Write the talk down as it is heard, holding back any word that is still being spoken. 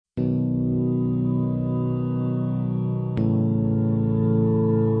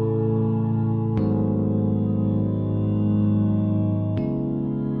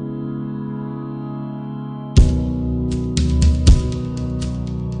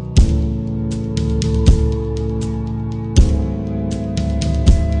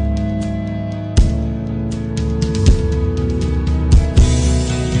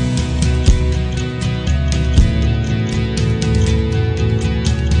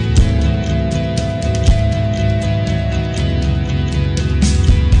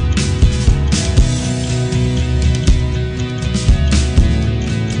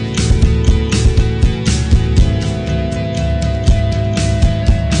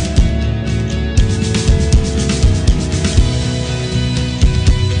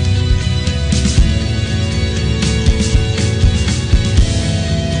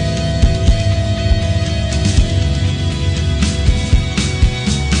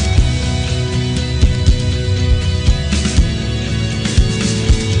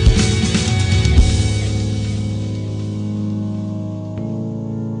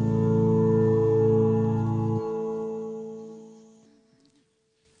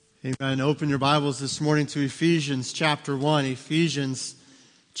Amen. Open your Bibles this morning to Ephesians chapter 1. Ephesians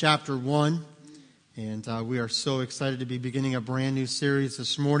chapter 1. And we are so excited to be beginning a brand new series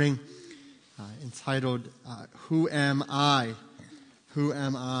this morning entitled, Who Am I? Who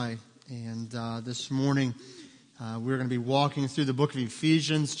Am I? And this morning we're going to be walking through the book of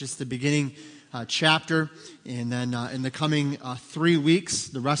Ephesians, just the beginning chapter. And then in the coming 3 weeks,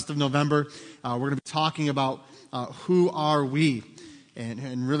 the rest of November, we're going to be talking about who are we?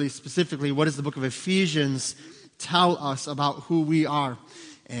 And really specifically, what does the book of Ephesians tell us about who we are?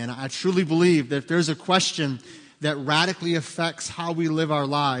 And I truly believe that if there's a question that radically affects how we live our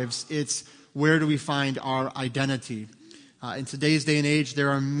lives, it's where do we find our identity? In today's day and age, there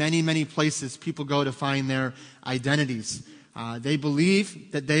are many, many places people go to find their identities. They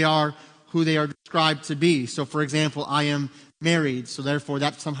believe that they are who they are described to be. So, for example, I am married, so therefore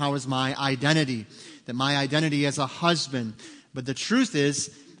that somehow is my identity. That my identity as a husband. But the truth is,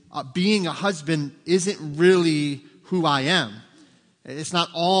 being a husband isn't really who I am. It's not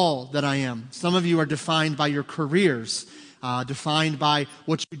all that I am. Some of you are defined by your careers, defined by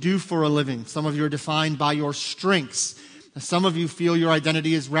what you do for a living. Some of you are defined by your strengths. Some of you feel your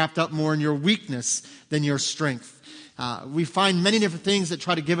identity is wrapped up more in your weakness than your strength. We find many different things that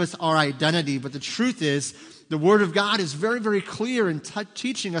try to give us our identity, but the truth is, the Word of God is very, very clear in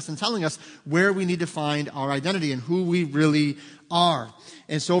teaching us and telling us where we need to find our identity and who we really are.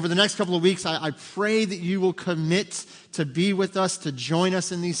 And so over the next couple of weeks, I pray that you will commit to be with us, to join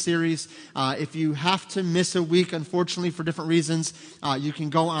us in these series. If you have to miss a week, unfortunately, for different reasons, you can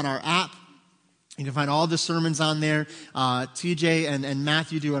go on our app. You can find all the sermons on there. TJ and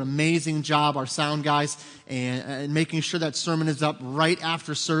Matthew do an amazing job, our sound guys, and making sure that sermon is up right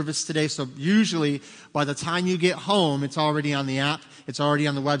after service today. So usually, by the time you get home, it's already on the app. It's already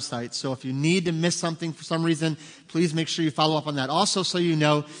on the website. So if you need to miss something for some reason, please make sure you follow up on that. Also, so you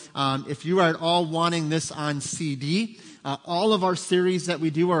know, if you are at all wanting this on CD, all of our series that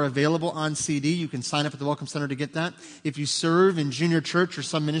we do are available on CD. You can sign up at the Welcome Center to get that. If you serve in junior church or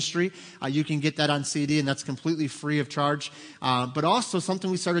some ministry, you can get that on CD, and that's completely free of charge. But also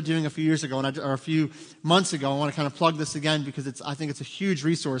something we started doing a few years ago, or a few months ago. I want to kind of plug this again because I think it's a huge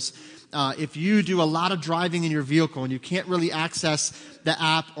resource. If you do a lot of driving in your vehicle and you can't really access the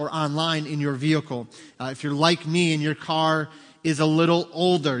app or online in your vehicle, if you're like me and your car is a little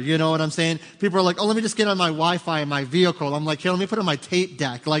older, you know what I'm saying? People are like, oh, let me just get on my Wi-Fi in my vehicle. I'm like, here, let me put on my tape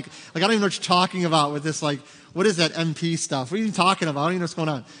deck. Like I don't even know what you're talking about with this, like, what is that MP stuff? What are you talking about? I don't even know what's going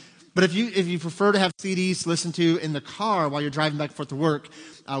on. But if you prefer to have CDs to listen to in the car while you're driving back and forth to work,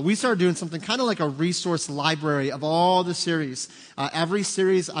 we started doing something kind of like a resource library of all the series. Every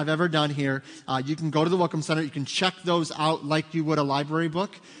series I've ever done here, you can go to the Welcome Center. You can check those out like you would a library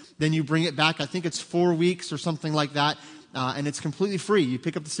book. Then you bring it back. I think it's 4 weeks or something like that. And it's completely free. You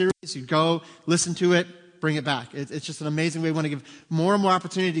pick up the series, you go, listen to it, bring it back. It's just an amazing way. We want to give more and more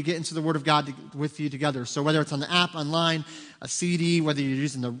opportunity to get into the Word of God with you together. So whether it's on the app, online, a CD, whether you're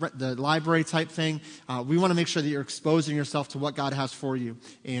using the library type thing, we want to make sure that you're exposing yourself to what God has for you.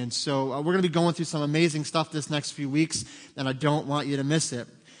 And so we're going to be going through some amazing stuff this next few weeks, and I don't want you to miss it.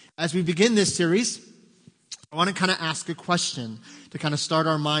 As we begin this series, I want to kind of ask a question to kind of start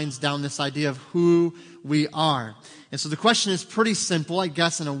our minds down this idea of who we are. And so the question is pretty simple, I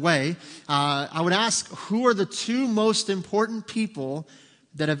guess, in a way. I would ask, who are the two most important people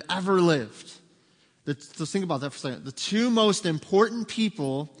that have ever lived? So think about that for a second. The two most important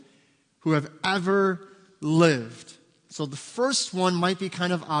people who have ever lived. So the first one might be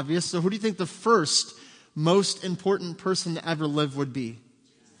kind of obvious. So who do you think the first most important person to ever live would be?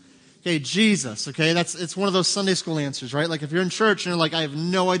 Okay, Jesus, okay? It's one of those Sunday school answers, right? Like if you're in church and you're like, I have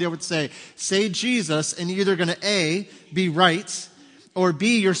no idea what to say Jesus, and you're either going to A, be right, or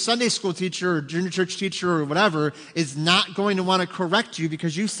B, your Sunday school teacher or junior church teacher or whatever is not going to want to correct you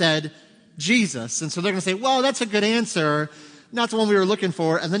because you said Jesus. And so they're going to say, well, that's a good answer. Not the one we were looking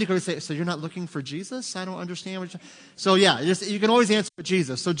for. And then you go say, so you're not looking for Jesus? I don't understand what you're... So yeah, you can always answer with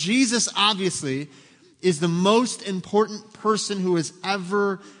Jesus. So Jesus obviously is the most important person who has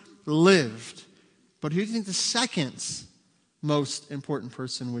ever lived. But who do you think the second most important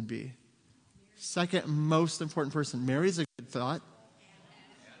person would be? Second most important person. Mary's a good thought.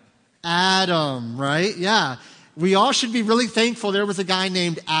 Adam, right? Yeah. We all should be really thankful there was a guy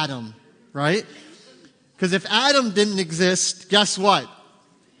named Adam, right? Because if Adam didn't exist, guess what?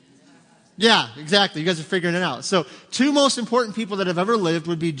 Yeah, exactly. You guys are figuring it out. So, two most important people that have ever lived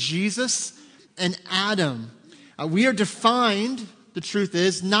would be Jesus and Adam. We are defined, the truth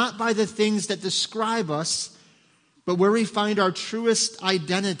is, not by the things that describe us, but where we find our truest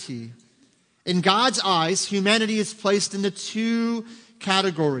identity. In God's eyes, humanity is placed into two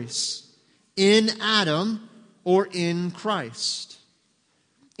categories: in Adam or in Christ.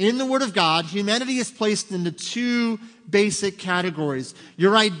 In the Word of God, humanity is placed into two basic categories.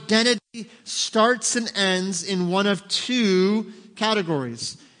 Your identity starts and ends in one of two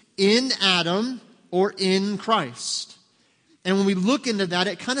categories: in Adam or in Christ. And when we look into that,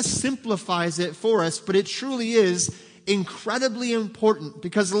 it kind of simplifies it for us, but it truly is incredibly important,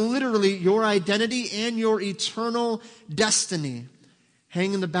 because literally your identity and your eternal destiny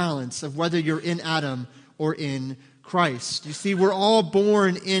hang in the balance of whether you're in Adam or in Christ. You see, we're all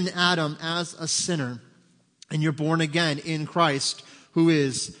born in Adam as a sinner, and you're born again in Christ, who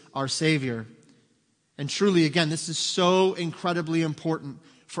is our Savior. And truly, again, this is so incredibly important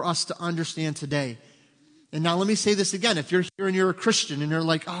for us to understand today. And now let me say this again. If you're here and you're a Christian and you're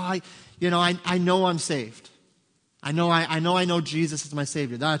like, I know I'm saved. I know Jesus is my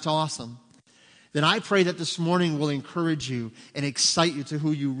Savior. That's awesome. Then I pray that this morning will encourage you and excite you to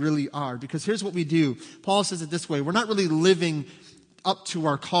who you really are. Because here's what we do. Paul says it this way: we're not really living up to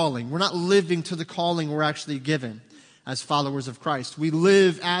our calling. We're not living to the calling we're actually given as followers of Christ. We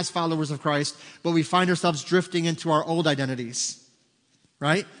live as followers of Christ, but we find ourselves drifting into our old identities.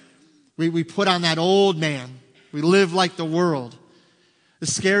 Right? We put on that old man. We live like the world. The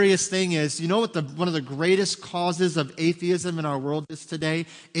scariest thing is, you know what one of the greatest causes of atheism in our world is today?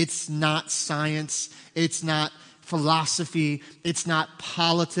 It's not science. It's not philosophy. It's not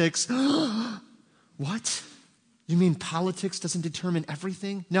politics. What? You mean politics doesn't determine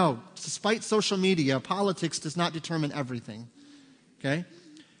everything? No. Despite social media, politics does not determine everything. Okay?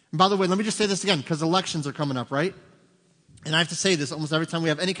 And by the way, let me just say this again, because elections are coming up, right? And I have to say this almost every time we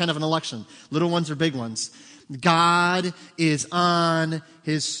have any kind of an election, little ones or big ones. God is on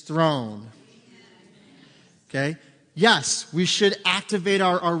his throne. Okay? Yes, we should activate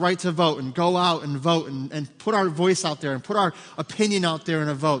our right to vote and go out and vote and put our voice out there and put our opinion out there in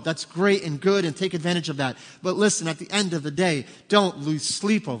a vote. That's great and good, and take advantage of that. But listen, at the end of the day, don't lose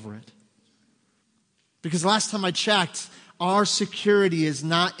sleep over it. Because last time I checked, our security is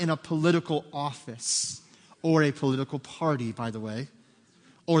not in a political office or a political party, by the way,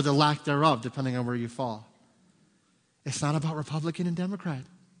 or the lack thereof, depending on where you fall. It's not about Republican and Democrat.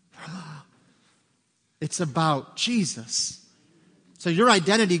 It's about Jesus. So your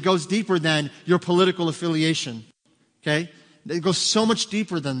identity goes deeper than your political affiliation. Okay? It goes so much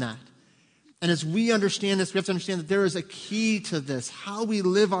deeper than that. And as we understand this, we have to understand that there is a key to this. How we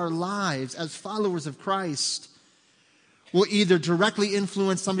live our lives as followers of Christ will either directly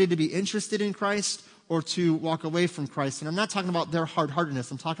influence somebody to be interested in Christ or to walk away from Christ. And I'm not talking about their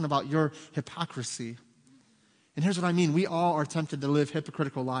hard-heartedness. I'm talking about your hypocrisy. And here's what I mean. We all are tempted to live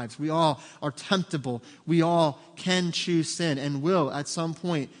hypocritical lives. We all are temptable. We all can choose sin and will at some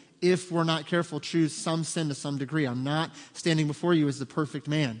point, if we're not careful, choose some sin to some degree. I'm not standing before you as the perfect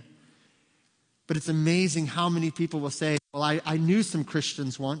man. But it's amazing how many people will say, well, I knew some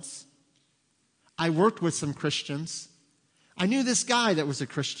Christians once. I worked with some Christians. I knew this guy that was a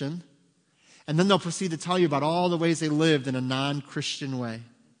Christian. And then they'll proceed to tell you about all the ways they lived in a non-Christian way.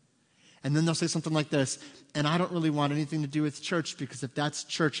 And then they'll say something like this: and I don't really want anything to do with church, because if that's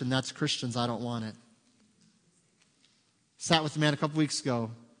church and that's Christians, I don't want it. Sat with a man a couple weeks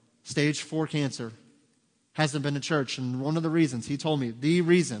ago, stage 4 cancer, hasn't been to church. And one of the reasons, he told me, the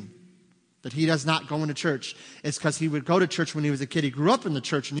reason that he does not go into church is because he would go to church when he was a kid. He grew up in the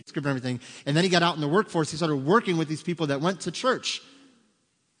church and youth group and everything. And then he got out in the workforce. He started working with these people that went to church.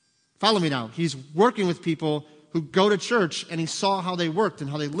 Follow me now. He's working with people who go to church, and he saw how they worked and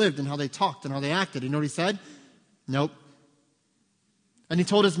how they lived and how they talked and how they acted. You know what he said? Nope. And he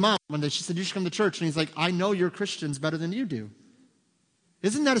told his mom one day, she said, you should come to church. And he's like, I know you're Christians better than you do.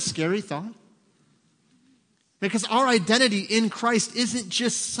 Isn't that a scary thought? Because our identity in Christ isn't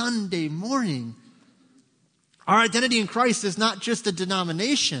just Sunday morning. Our identity in Christ is not just a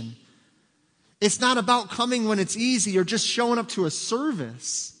denomination. It's not about coming when it's easy or just showing up to a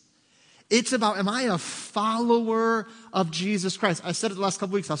service. It's about, am I a follower of Jesus Christ? I said it the last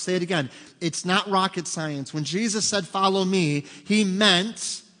couple weeks. I'll say it again. It's not rocket science. When Jesus said, follow me, he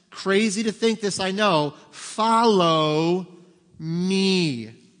meant, crazy to think this, I know, follow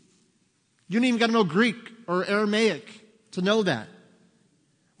me. You don't even got to know Greek or Aramaic to know that.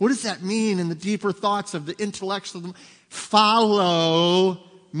 What does that mean in the deeper thoughts of the intellects of them? Follow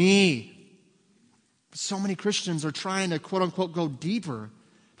me. So many Christians are trying to, quote unquote, go deeper.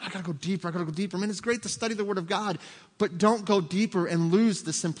 I got to go deeper. I got to go deeper. I mean, it's great to study the Word of God, but don't go deeper and lose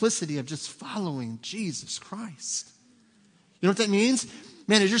the simplicity of just following Jesus Christ. You know what that means?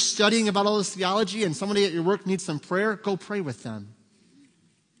 Man, as you're studying about all this theology and somebody at your work needs some prayer, go pray with them.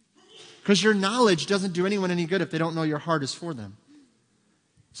 Because your knowledge doesn't do anyone any good if they don't know your heart is for them.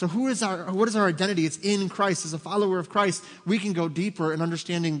 So what is our identity? It's in Christ. As a follower of Christ, we can go deeper in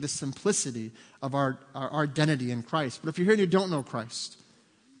understanding the simplicity of our identity in Christ. But if you're here and you don't know Christ,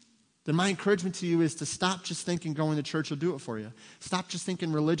 then my encouragement to you is to stop just thinking going to church will do it for you. Stop just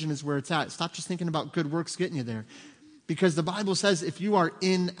thinking religion is where it's at. Stop just thinking about good works getting you there. Because the Bible says if you are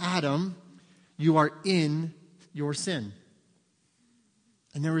in Adam, you are in your sin.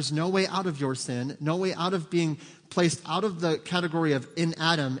 And there is no way out of your sin, no way out of being placed out of the category of in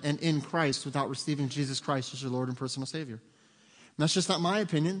Adam and in Christ without receiving Jesus Christ as your Lord and personal Savior. And that's just not my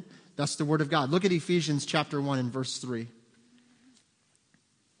opinion. That's the Word of God. Look at Ephesians chapter 1 and verse 3.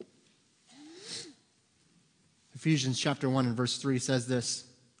 Ephesians chapter 1 and verse 3 says this.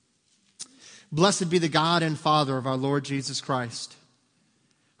 Blessed be the God and Father of our Lord Jesus Christ,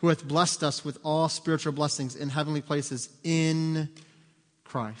 who hath blessed us with all spiritual blessings in heavenly places in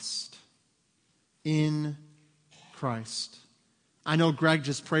Christ. In Christ. I know Greg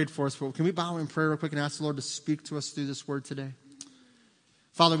just prayed for us, but can we bow in prayer real quick and ask the Lord to speak to us through this word today?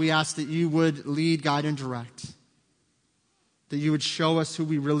 Father, we ask that you would lead, guide, and direct. That you would show us who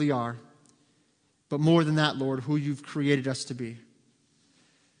we really are. But more than that, Lord, who you've created us to be.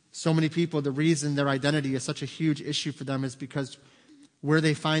 So many people, the reason their identity is such a huge issue for them is because where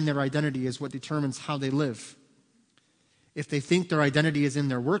they find their identity is what determines how they live. If they think their identity is in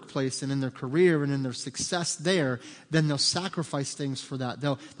their workplace and in their career and in their success there, then they'll sacrifice things for that.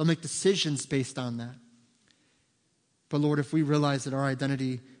 They'll make decisions based on that. But Lord, if we realize that our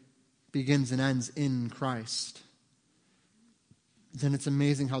identity begins and ends in Christ, then it's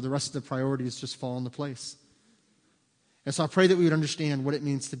amazing how the rest of the priorities just fall into place. And so I pray that we would understand what it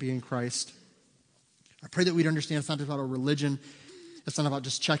means to be in Christ. I pray that we'd understand it's not just about a religion. It's not about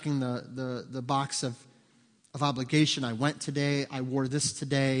just checking the box of obligation. I went today. I wore this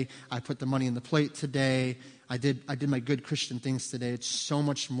today. I put the money in the plate today. I did my good Christian things today. It's so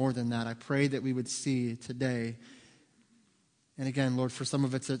much more than that. I pray that we would see today. And again, Lord, for some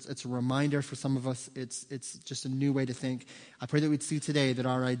of us, it's a reminder. For some of us, it's just a new way to think. I pray that we'd see today that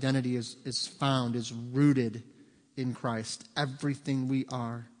our identity is rooted in Christ. Everything we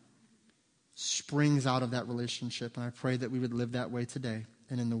are springs out of that relationship. And I pray that we would live that way today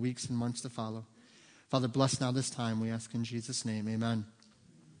and in the weeks and months to follow. Father, bless now this time, we ask in Jesus' name. Amen.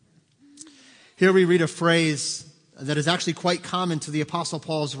 Here we read a phrase that is actually quite common to the Apostle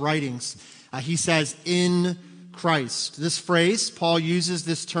Paul's writings. He says, in Christ. This phrase, Paul uses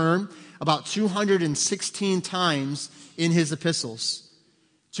this term about 216 times in his epistles.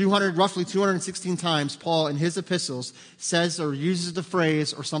 Roughly 216 times, Paul in his epistles says or uses the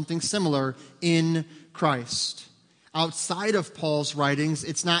phrase or something similar, in Christ. Outside of Paul's writings,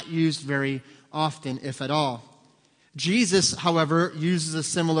 it's not used very often, if at all. Jesus, however, uses a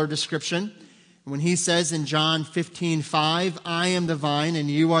similar description. When he says in John 15:5, I am the vine and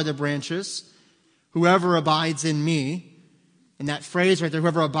you are the branches. Whoever abides in me, and that phrase right there,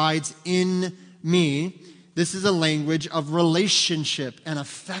 whoever abides in me, this is a language of relationship and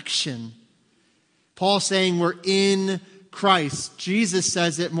affection. Paul saying we're in Christ. Jesus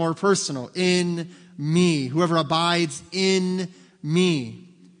says it more personal, in me. Whoever abides in me.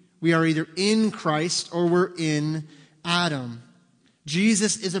 We are either in Christ or we're in Adam.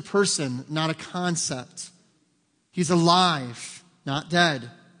 Jesus is a person, not a concept. He's alive, not dead.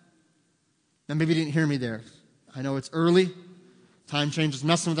 Now, maybe you didn't hear me there. I know it's early. Time change is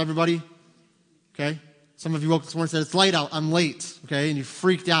messing with everybody. Okay? Some of you woke up this morning and said, it's light out. I'm late. Okay? And you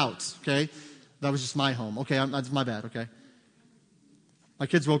freaked out. Okay? That was just my home. Okay? That's my bad. Okay? My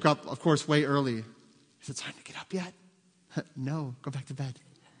kids woke up, of course, way early. Is it time to get up yet? No. Go back to bed.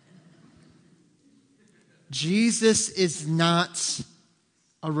 Jesus is not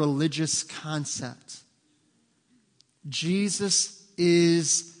a religious concept. Jesus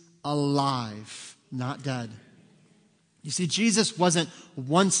is alive, not dead. You see, Jesus wasn't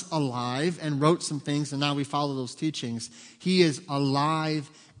once alive and wrote some things and now we follow those teachings. He is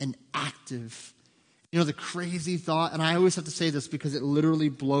alive and active. You know, the crazy thought, and I always have to say this because it literally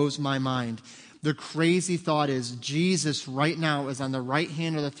blows my mind. The crazy thought is Jesus right now is on the right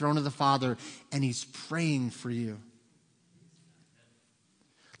hand of the throne of the Father and he's praying for you.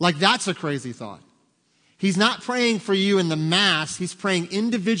 Like, that's a crazy thought. He's not praying for you in the mass. He's praying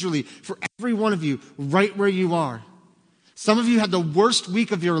individually for every one of you right where you are. Some of you had the worst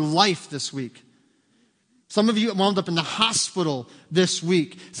week of your life this week. Some of you wound up in the hospital this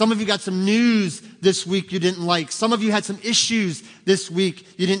week. Some of you got some news this week you didn't like. Some of you had some issues this week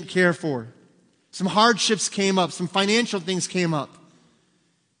you didn't care for. Some hardships came up. Some financial things came up.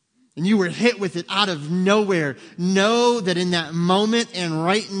 and you were hit with it out of nowhere, know that in that moment and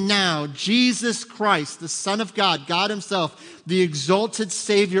right now, Jesus Christ, the Son of God, God himself, the exalted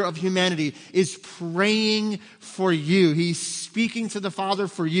Savior of humanity, is praying for you. He's speaking to the Father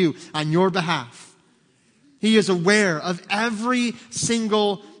for you on your behalf. He is aware of every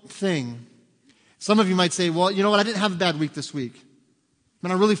single thing. Some of you might say, well, you know what? I didn't have a bad week this week.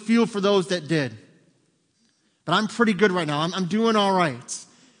 And I really feel for those that did. But I'm pretty good right now. I'm doing all right.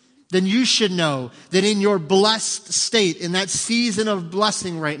 Then you should know that in your blessed state, in that season of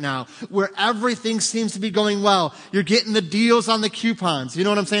blessing right now, where everything seems to be going well, you're getting the deals on the coupons. You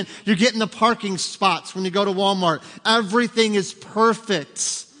know what I'm saying? You're getting the parking spots when you go to Walmart. Everything is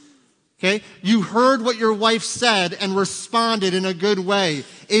perfect. Okay? You heard what your wife said and responded in a good way.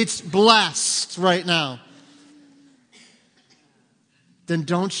 It's blessed right now. Then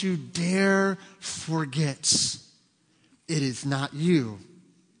don't you dare forget it is not you.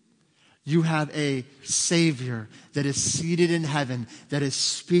 You have a Savior that is seated in heaven, that is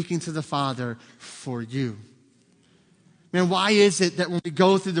speaking to the Father for you. Man, why is it that when we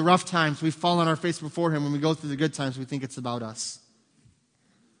go through the rough times, we fall on our face before him? When we go through the good times, we think it's about us.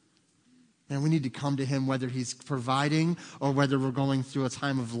 And we need to come to him whether he's providing or whether we're going through a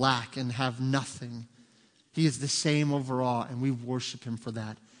time of lack and have nothing. He is the same overall, and we worship him for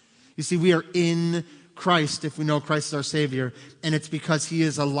that. You see, we are in Christ if we know Christ is our Savior, and it's because he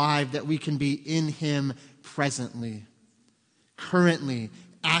is alive that we can be in him presently, currently,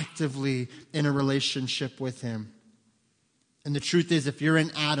 actively in a relationship with him. And the truth is, if you're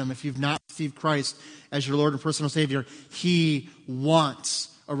in Adam, if you've not received Christ as your Lord and personal Savior, he wants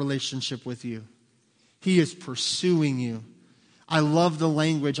a relationship with you. He is pursuing you. I love the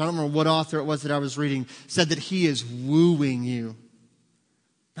language. I don't remember what author it was that I was reading, said that he is wooing you.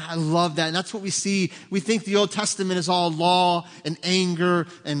 I love that. And that's what we see. We think the Old Testament is all law and anger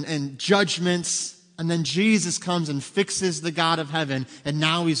and judgments. And then Jesus comes and fixes the God of heaven. And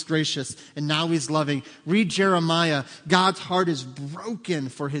now he's gracious. And now he's loving. Read Jeremiah. God's heart is broken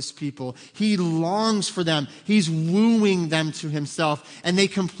for his people. He longs for them. He's wooing them to himself. And they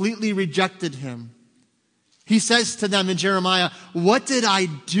completely rejected him. He says to them in Jeremiah, "What did I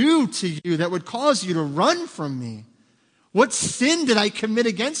do to you that would cause you to run from me? What sin did I commit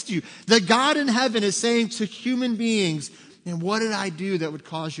against you?" The God in heaven is saying to human beings, "And what did I do that would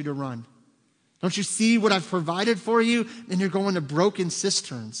cause you to run? Don't you see what I've provided for you?" And you're going to broken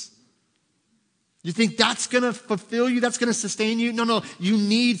cisterns. You think that's going to fulfill you? That's going to sustain you? No, you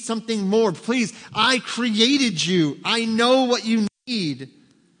need something more. Please, I created you. I know what you need.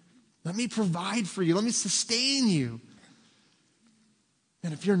 Let me provide for you. Let me sustain you.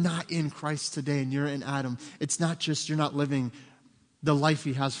 And if you're not in Christ today and you're in Adam, it's not just you're not living the life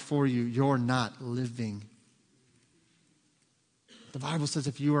he has for you. You're not living. The Bible says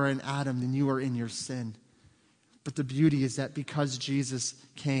if you are in Adam, then you are in your sin. But the beauty is that because Jesus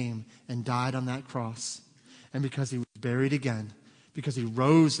came and died on that cross, and because he was buried again, because he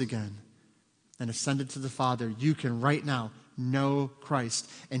rose again and ascended to the Father, you can right now know Christ.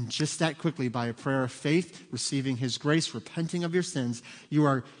 And just that quickly, by a prayer of faith, receiving his grace, repenting of your sins, you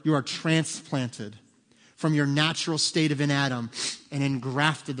are transplanted from your natural state of in Adam and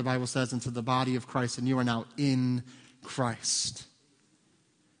engrafted, the Bible says, into the body of Christ, and you are now in Christ.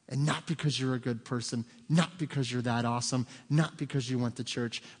 And not because you're a good person, not because you're that awesome, not because you went to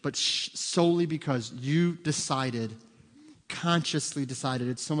church, but solely because you decided, consciously decided.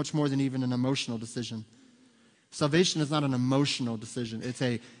 It's so much more than even an emotional decision. Salvation is not an emotional decision.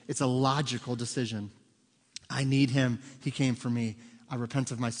 It's a logical decision. I need him. He came for me. I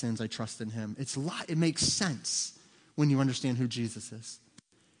repent of my sins. I trust in him. It makes sense when you understand who Jesus is.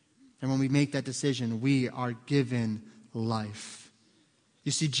 And when we make that decision, we are given life.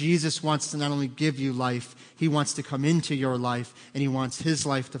 You see, Jesus wants to not only give you life, he wants to come into your life, and he wants his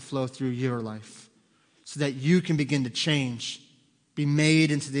life to flow through your life so that you can begin to change, be made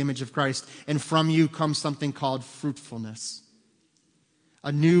into the image of Christ, and from you comes something called fruitfulness.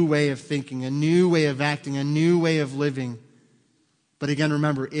 A new way of thinking, a new way of acting, a new way of living. But again,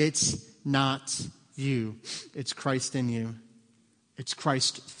 remember, it's not you. It's Christ in you. It's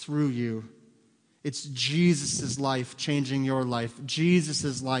Christ through you. It's Jesus' life changing your life.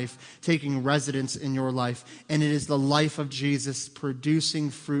 Jesus' life taking residence in your life. And it is the life of Jesus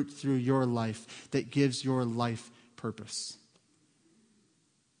producing fruit through your life that gives your life purpose.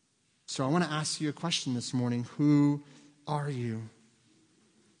 So I want to ask you a question this morning. Who are you?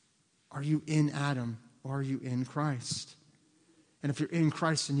 Are you in Adam or are you in Christ? And if you're in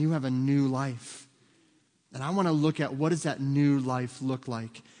Christ, then you have a new life. And I want to look at what does that new life look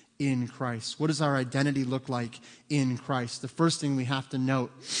like in Christ? What does our identity look like in Christ? The first thing we have to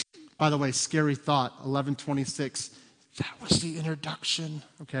note By the way, scary thought, 11:26. That was the introduction.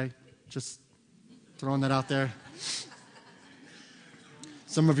 Okay, just throwing that out there.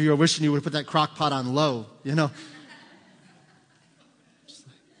 Some of you are wishing you would have put that crock pot on low, you know.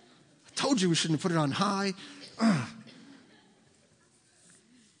 I told you we shouldn't have put it on high. I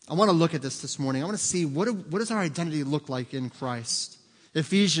want to look at this morning. I want to see what does our identity look like in Christ.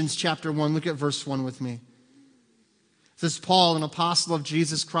 Ephesians chapter 1, look at verse 1 with me. This is Paul, an apostle of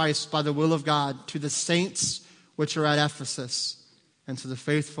Jesus Christ by the will of God, to the saints which are at Ephesus, and to the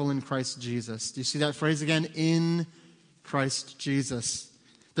faithful in Christ Jesus. Do you see that phrase again? In Christ Jesus.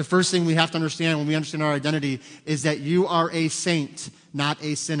 The first thing we have to understand when we understand our identity is that you are a saint, not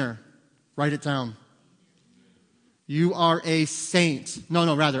a sinner. Write it down. You are a saint.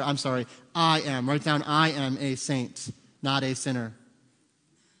 I am. Write down, I am a saint, not a sinner.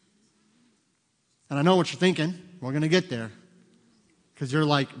 And I know what you're thinking. We're going to get there. Because you're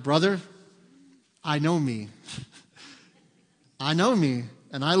like, brother, I know me. I know me.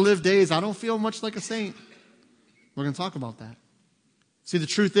 And I live days I don't feel much like a saint. We're going to talk about that. See, the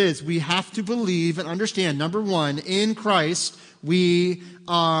truth is, we have to believe and understand, number one, in Christ, we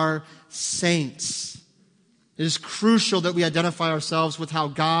are saints. It is crucial that we identify ourselves with how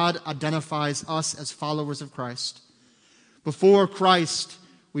God identifies us as followers of Christ. Before Christ,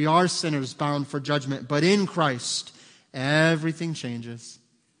 we are sinners bound for judgment, but in Christ, everything changes.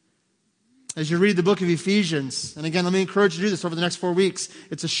 As you read the book of Ephesians, and again, let me encourage you to do this over the next 4 weeks.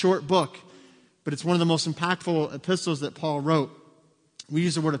 It's a short book, but it's one of the most impactful epistles that Paul wrote. We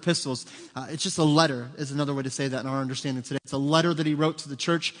use the word epistles. It's just a letter, is another way to say that in our understanding today. It's a letter that he wrote to the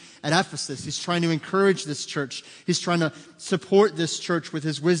church at Ephesus. He's trying to encourage this church. He's trying to support this church with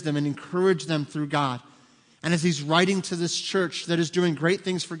his wisdom and encourage them through God. And as he's writing to this church that is doing great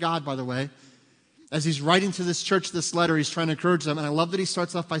things for God, by the way, as he's writing to this church this letter, he's trying to encourage them. And I love that he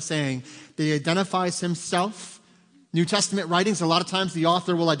starts off by saying that he identifies himself. New Testament writings, a lot of times the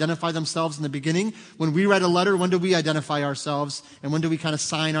author will identify themselves in the beginning. When we write a letter, when do we identify ourselves? And when do we kind of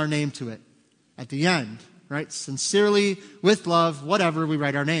sign our name to it? At the end, right? Sincerely, with love, whatever, we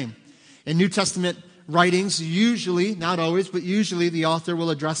write our name. In New Testament writings, usually, not always, but usually the author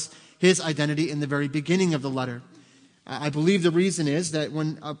will address his identity in the very beginning of the letter. I believe the reason is that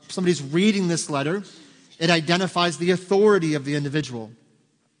when somebody's reading this letter, it identifies the authority of the individual.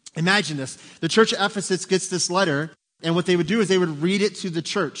 Imagine this. The church at Ephesus gets this letter, and what they would do is they would read it to the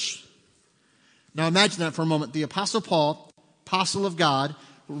church. Now imagine that for a moment. The Apostle Paul, apostle of God,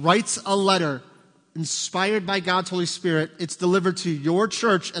 writes a letter inspired by God's Holy Spirit. It's delivered to your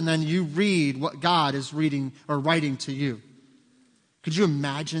church, and then you read what God is reading or writing to you. Could you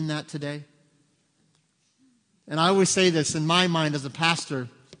imagine that today? And I always say this, in my mind as a pastor,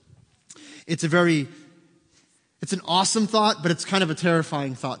 it's an awesome thought, but it's kind of a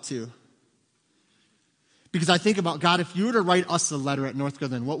terrifying thought too. Because I think about, God, if you were to write us a letter at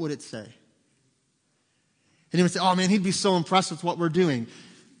Northcote, then what would it say? And he would say, oh man, he'd be so impressed with what we're doing.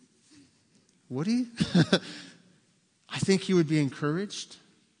 Would he? I think he would be encouraged.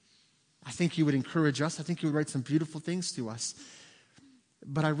 I think he would encourage us. I think he would write some beautiful things to us.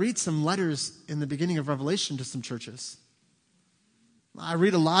 But I read some letters in the beginning of Revelation to some churches. I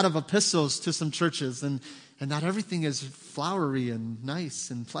read a lot of epistles to some churches, and not everything is flowery and nice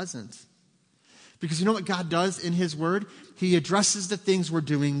and pleasant. Because you know what God does in his word? He addresses the things we're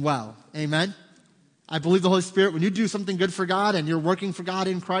doing well. Amen? I believe the Holy Spirit, when you do something good for God and you're working for God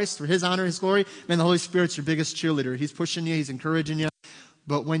in Christ for his honor, his glory, man, the Holy Spirit's your biggest cheerleader. He's pushing you, he's encouraging you.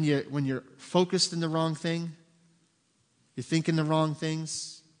 But when you're focused in the wrong thing, you're thinking the wrong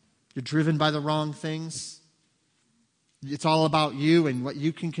things, you're driven by the wrong things, it's all about you and what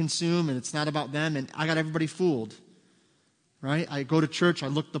you can consume, and it's not about them, and I got everybody fooled. Right? I go to church, I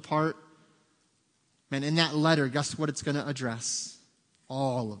look the part. Man, in that letter, guess what it's going to address?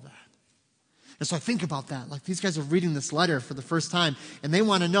 All of that. And so I think about that. Like, these guys are reading this letter for the first time, and they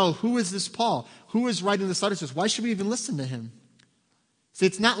want to know, who is this Paul? Who is writing this letter to us? Why should we even listen to him? See,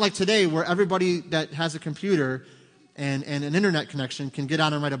 it's not like today where everybody that has a computer and an internet connection can get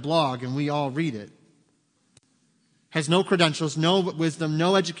on and write a blog, and we all read it. Has no credentials, no wisdom,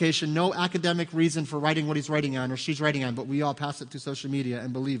 no education, no academic reason for writing what he's writing on or she's writing on, but we all pass it through social media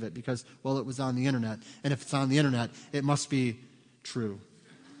and believe it because, well, it was on the internet. And if it's on the internet, it must be true.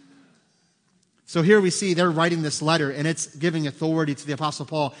 So here we see they're writing this letter, and it's giving authority to the Apostle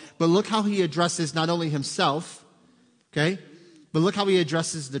Paul. But look how he addresses not only himself, okay, but look how he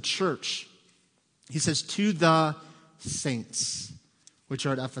addresses the church. He says, to the saints, which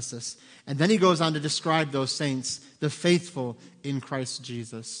are at Ephesus. And then he goes on to describe those saints, the faithful in Christ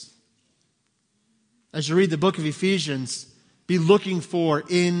Jesus. As you read the book of Ephesians, be looking for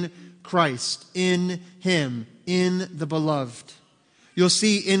in Christ, in Him, in the beloved. You'll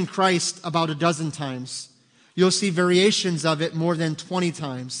see in Christ about a dozen times. You'll see variations of it more than 20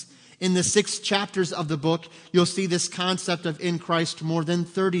 times. In the 6 chapters of the book, you'll see this concept of in Christ more than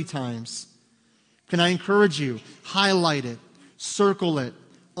 30 times. Can I encourage you? Highlight it, circle it,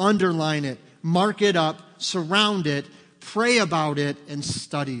 underline it, mark it up, surround it, pray about it, and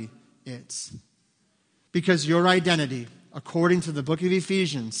study it. Because your identity, according to the book of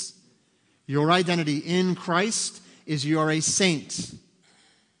Ephesians, your identity in Christ is you are a saint,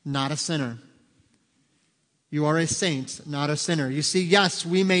 not a sinner. You are a saint, not a sinner. You see, yes,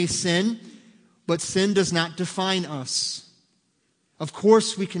 we may sin, but sin does not define us. Of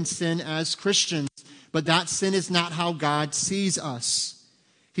course we can sin as Christians, but that sin is not how God sees us.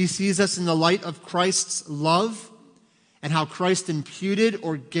 He sees us in the light of Christ's love and how Christ imputed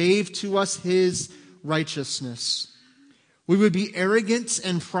or gave to us His righteousness. We would be arrogant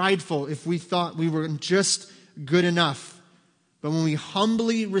and prideful if we thought we were just good enough. But when we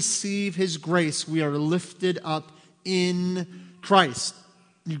humbly receive His grace, we are lifted up in Christ.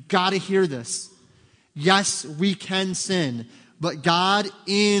 You've got to hear this. Yes, we can sin, but God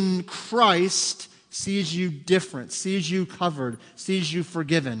in Christ sees you different, sees you covered, sees you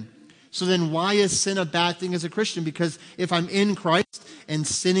forgiven. So then why is sin a bad thing as a Christian? Because if I'm in Christ and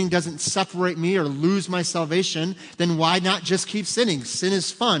sinning doesn't separate me or lose my salvation, then why not just keep sinning? Sin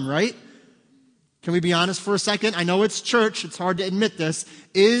is fun, right? Can we be honest for a second? I know it's church. It's hard to admit this.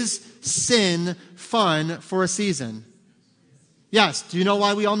 Is sin fun for a season? Yes. Do you know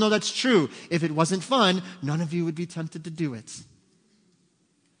why we all know that's true? If it wasn't fun, none of you would be tempted to do it.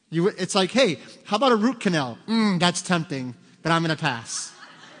 It's like, hey, how about a root canal? That's tempting, but I'm going to pass.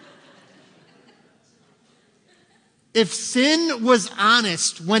 If sin was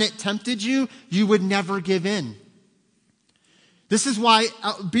honest when it tempted you, you would never give in. This is why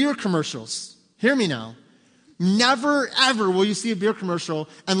beer commercials, hear me now. Never, ever will you see a beer commercial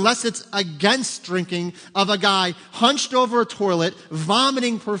unless it's against drinking of a guy hunched over a toilet,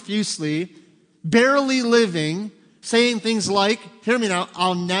 vomiting profusely, barely living, saying things like, hear me now,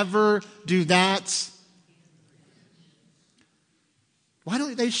 I'll never do that. Why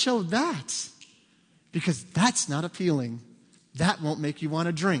don't they show that? Because that's not appealing. That won't make you want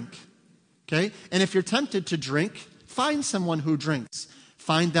to drink. Okay? And if you're tempted to drink, find someone who drinks.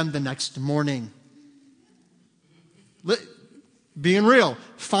 Find them the next morning. Being real.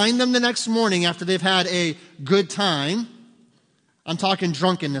 Find them the next morning after they've had a good time. I'm talking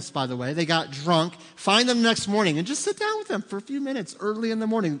drunkenness, by the way. They got drunk. Find them the next morning and just sit down with them for a few minutes early in the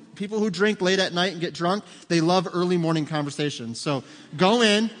morning. People who drink late at night and get drunk, they love early morning conversations. So go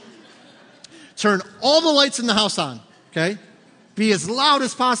in, turn all the lights in the house on, okay? Be as loud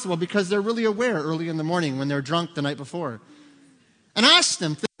as possible because they're really aware early in the morning when they're drunk the night before. And ask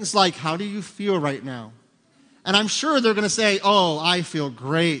them things like, how do you feel right now? And I'm sure they're going to say, oh, I feel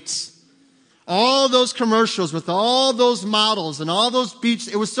great. All those commercials with all those models and all those beaches,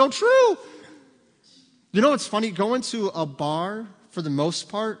 it was so true. You know what's funny? Going to a bar, for the most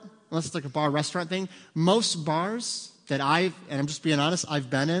part, unless it's like a bar restaurant thing, most bars that and I'm just being honest, I've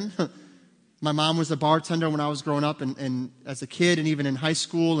been in. My mom was a bartender when I was growing up and as a kid and even in high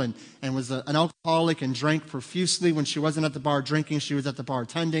school and was an alcoholic and drank profusely. When she wasn't at the bar drinking, she was at the bar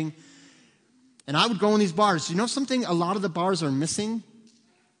attending. And I would go in these bars. You know something a lot of the bars are missing?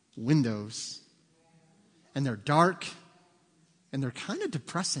 Windows. And they're dark. And they're kind of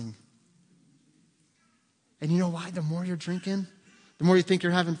depressing. And you know why? The more you're drinking, the more you think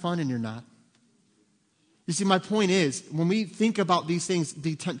you're having fun and you're not. You see, my point is, when we think about these things,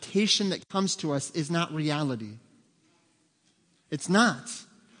 the temptation that comes to us is not reality. It's not.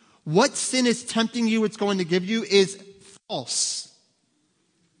 What sin is tempting you, it's going to give you, is false.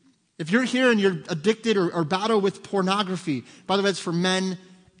 If you're here and you're addicted or battle with pornography, by the way, it's for men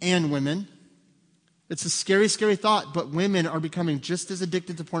and women. It's a scary, scary thought, but women are becoming just as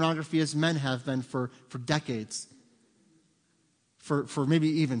addicted to pornography as men have been for decades, for maybe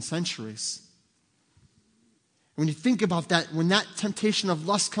even centuries. When you think about that, when that temptation of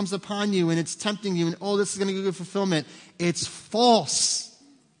lust comes upon you and it's tempting you and, oh, this is going to give you fulfillment, it's false.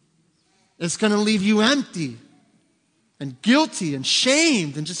 It's going to leave you empty and guilty and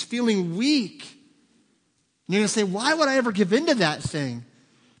shamed and just feeling weak. And you're going to say, why would I ever give in to that thing?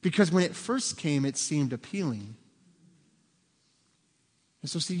 Because when it first came, it seemed appealing. And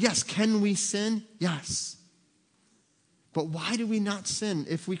so see, yes, can we sin? Yes. But why do we not sin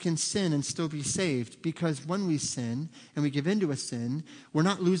if we can sin and still be saved? Because when we sin and we give into a sin, we're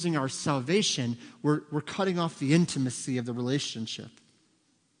not losing our salvation. We're cutting off the intimacy of the relationship.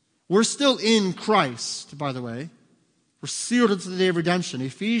 We're still in Christ, by the way. We're sealed unto the day of redemption.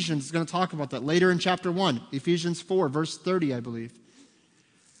 Ephesians is going to talk about that later in chapter 1. Ephesians 4, verse 30, I believe.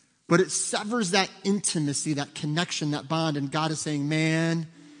 But it severs that intimacy, that connection, that bond. And God is saying, man,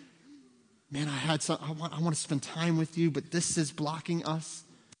 I want to spend time with you, but this is blocking us.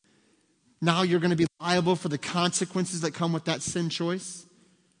 Now you're going to be liable for the consequences that come with that sin choice.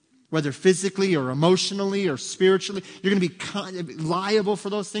 Whether physically or emotionally or spiritually, you're going to be liable for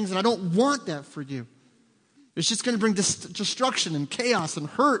those things. And I don't want that for you. It's just going to bring destruction and chaos and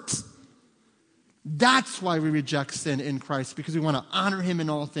hurt. That's why we reject sin in Christ, because we want to honor him in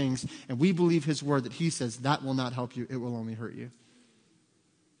all things. And we believe his word that he says that will not help you. It will only hurt you.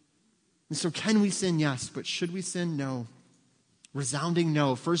 And so can we sin? Yes. But should we sin? No. Resounding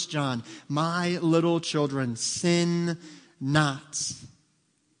no. 1 John, my little children, sin not.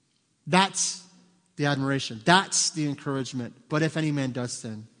 That's the admiration. That's the encouragement. But if any man does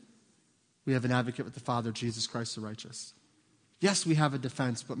sin, we have an advocate with the Father, Jesus Christ the righteous. Yes, we have a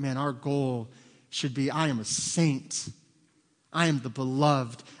defense, but man, our goal should be, I am a saint. I am the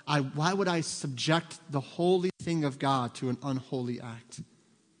beloved. Why would I subject the holy thing of God to an unholy act?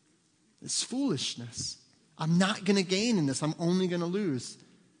 It's foolishness. I'm not going to gain in this. I'm only going to lose.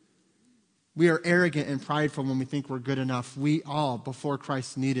 We are arrogant and prideful when we think we're good enough. We all, before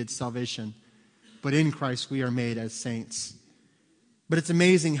Christ, needed salvation. But in Christ, we are made as saints. But it's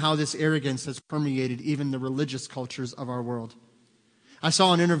amazing how this arrogance has permeated even the religious cultures of our world. I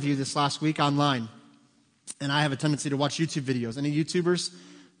saw an interview this last week online, and I have a tendency to watch YouTube videos. Any YouTubers?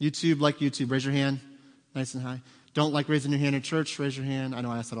 Like YouTube, raise your hand, nice and high. Don't like raising your hand in church, raise your hand. I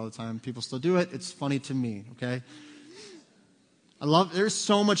know I ask that all the time. People still do it. It's funny to me, okay? There's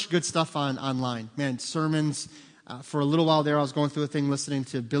so much good stuff online. Man, sermons. For a little while there, I was going through a thing listening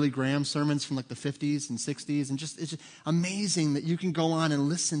to Billy Graham sermons from like the 50s and 60s. And it's just amazing that you can go on and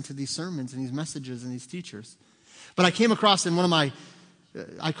listen to these sermons and these messages and these teachers. But I came across in one of my,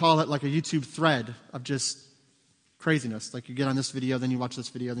 I call it like a YouTube thread of just craziness. Like you get on this video, then you watch this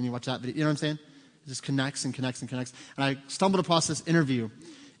video, then you watch that video. You know what I'm saying? It just connects and connects and connects. And I stumbled across this interview,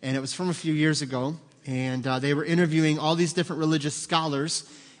 and it was from a few years ago. And they were interviewing all these different religious scholars,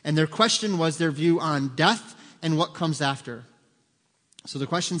 and their question was their view on death and what comes after. So the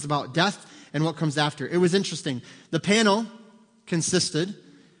question's about death and what comes after. It was interesting. The panel consisted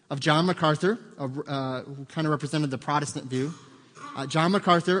of John MacArthur, who kind of represented the Protestant view, John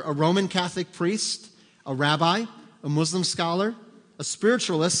MacArthur, a Roman Catholic priest, a rabbi, a Muslim scholar, a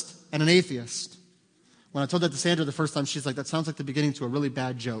spiritualist, and an atheist. When I told that to Sandra the first time, she's like, that sounds like the beginning to a really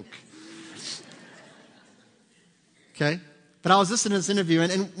bad joke. Okay? But I was listening to this interview,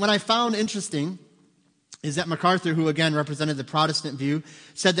 and what I found interesting is that MacArthur, who again represented the Protestant view,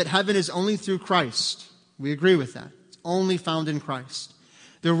 said that heaven is only through Christ. We agree with that. It's only found in Christ.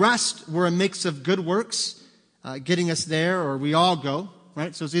 The rest were a mix of good works, getting us there, or we all go,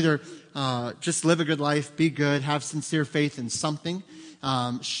 right? So it's either just live a good life, be good, have sincere faith in something.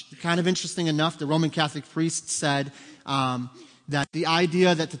 Kind of interesting enough, the Roman Catholic priest said that the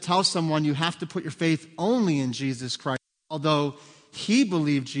idea that to tell someone you have to put your faith only in Jesus Christ, although he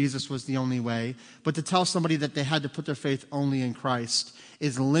believed Jesus was the only way, but to tell somebody that they had to put their faith only in Christ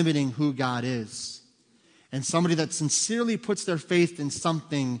is limiting who God is. And somebody that sincerely puts their faith in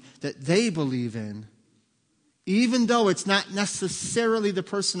something that they believe in, even though it's not necessarily the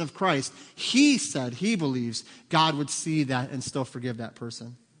person of Christ, he said he believes God would see that and still forgive that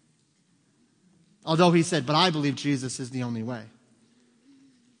person. Although he said, but I believe Jesus is the only way.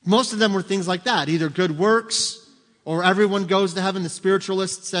 Most of them were things like that, either good works or everyone goes to heaven. The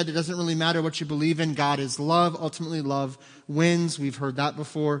spiritualist said it doesn't really matter what you believe in. God is love. Ultimately, love wins. We've heard that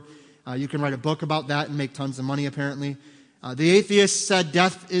before. You can write a book about that and make tons of money, apparently. The atheist said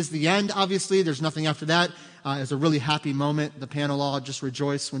death is the end, obviously. There's nothing after that. It was a really happy moment. The panel all just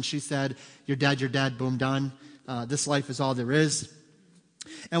rejoiced when she said, you're dead, boom, done. This life is all there is.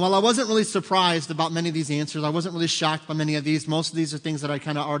 And while I wasn't really surprised about many of these answers, I wasn't really shocked by many of these. Most of these are things that I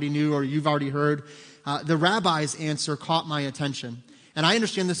kind of already knew or you've already heard. The rabbi's answer caught my attention. And I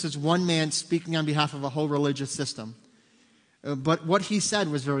understand this is one man speaking on behalf of a whole religious system. But what he said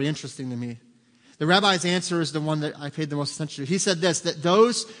was very interesting to me. The rabbi's answer is the one that I paid the most attention to. He said this, that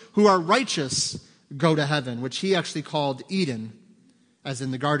those who are righteous go to heaven, which he actually called Eden, as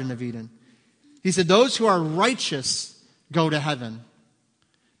in the Garden of Eden. He said, those who are righteous go to heaven.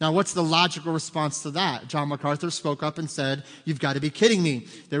 Now, what's the logical response to that? John MacArthur spoke up and said, you've got to be kidding me.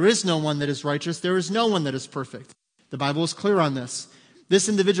 There is no one that is righteous. There is no one that is perfect. The Bible is clear on this. This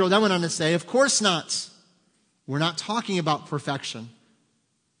individual then went on to say, of course not. We're not talking about perfection.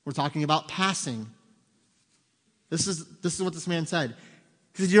 We're talking about passing. This is what this man said.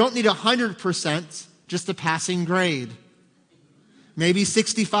 He said, you don't need 100%, just a passing grade. maybe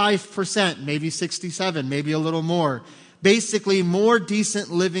 65%, maybe 67%, maybe a little more. Basically, more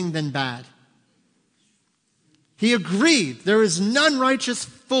decent living than bad. He agreed there is none righteous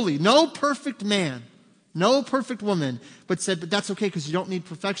fully, no perfect man, no perfect woman, but said, but that's okay because you don't need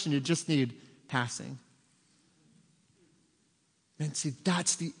perfection, you just need passing. And see,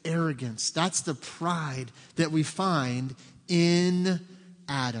 that's the arrogance, that's the pride that we find in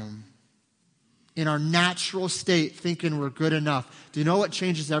Adam. In our natural state, thinking we're good enough. Do you know what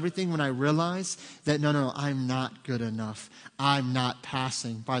changes everything? When I realize that, no, I'm not good enough. I'm not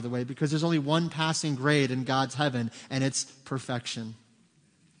passing, by the way, because there's only one passing grade in God's heaven, and it's perfection.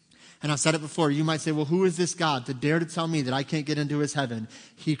 And I've said it before. You might say, well, who is this God to dare to tell me that I can't get into his heaven?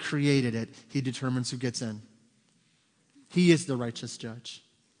 He created it. He determines who gets in. He is the righteous judge.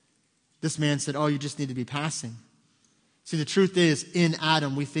 This man said, oh, you just need to be passing. See, the truth is, in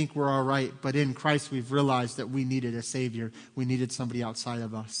Adam, we think we're all right, but in Christ, we've realized that we needed a Savior. We needed somebody outside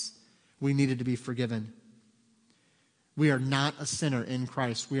of us. We needed to be forgiven. We are not a sinner in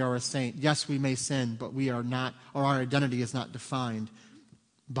Christ. We are a saint. Yes, we may sin, but we are not, or our identity is not defined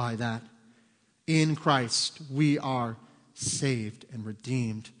by that. In Christ, we are saved and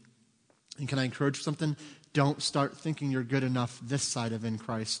redeemed. And can I encourage something? Don't start thinking you're good enough this side of in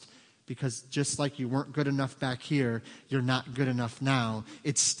Christ. Because just like you weren't good enough back here, you're not good enough now.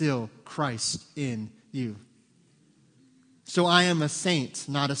 It's still Christ in you. So I am a saint,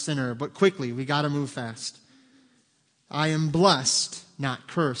 not a sinner. But quickly, we got to move fast. I am blessed, not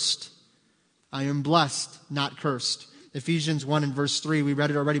cursed. I am blessed, not cursed. Ephesians 1 and verse 3, we read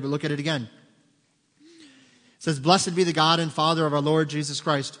it already, but look at it again. It says, blessed be the God and Father of our Lord Jesus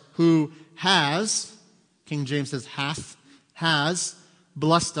Christ, who has, King James says has,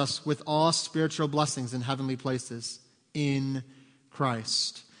 blessed us with all spiritual blessings in heavenly places in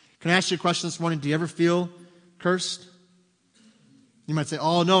Christ. Can I ask you a question this morning? Do you ever feel cursed? You might say,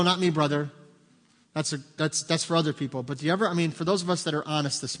 oh, no, not me, brother. That's for other people. But do you ever, for those of us that are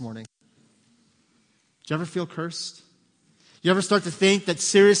honest this morning, do you ever feel cursed? You ever start to think that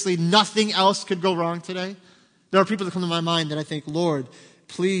seriously nothing else could go wrong today? There are people that come to my mind that I think, Lord,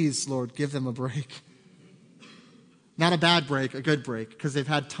 please, Lord, give them a break. Not a bad break, a good break, because they've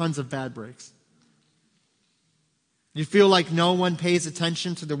had tons of bad breaks. You feel like no one pays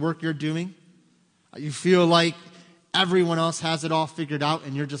attention to the work you're doing. You feel like everyone else has it all figured out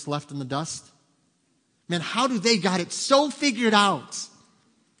and you're just left in the dust. Man, how do they got it so figured out?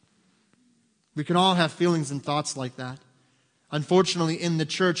 We can all have feelings and thoughts like that. Unfortunately, in the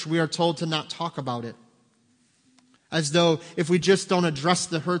church, we are told to not talk about it. As though if we just don't address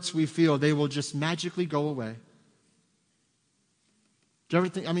the hurts we feel, they will just magically go away. Do you ever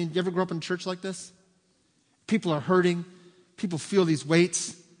think, you ever grow up in a church like this? People are hurting. People feel these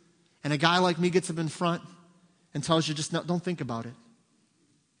weights. And a guy like me gets up in front and tells you, just don't think about it.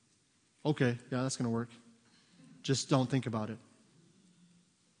 Okay, yeah, that's going to work. Just don't think about it.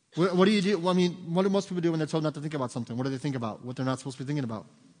 What do you do? What do most people do when they're told not to think about something? What do they think about? What they're not supposed to be thinking about?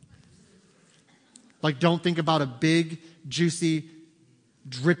 Like, don't think about a big, juicy,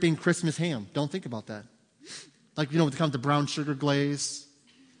 dripping Christmas ham. Don't think about that. Like, when it comes to brown sugar glaze,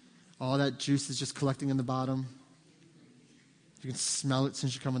 all that juice is just collecting in the bottom. You can smell it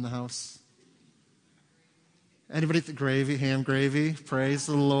since you come in the house. Anybody at the gravy, ham gravy? Praise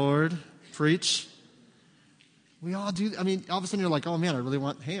the Lord. Preach. We all do. All of a sudden you're like, oh man, I really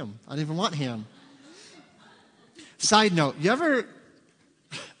want ham. I didn't even want ham. Side note,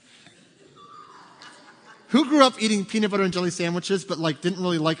 who grew up eating peanut butter and jelly sandwiches but didn't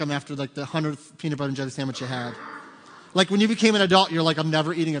really like them after the 100th peanut butter and jelly sandwich you had? Like when you became an adult, you're like, I'm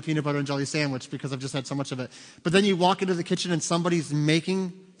never eating a peanut butter and jelly sandwich because I've just had so much of it. But then you walk into the kitchen and somebody's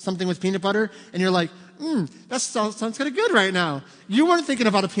making something with peanut butter and you're like, that sounds kind of good right now. You weren't thinking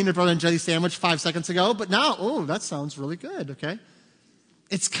about a peanut butter and jelly sandwich 5 seconds ago, but now, that sounds really good, okay?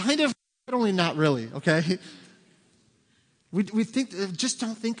 It's kind of, but only not really, okay? We think, just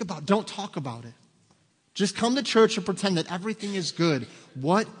don't talk about it. Just come to church and pretend that everything is good.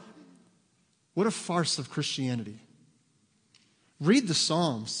 What a farce of Christianity. Read the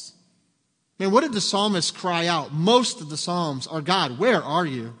Psalms. What did the psalmist cry out? Most of the Psalms are, God, where are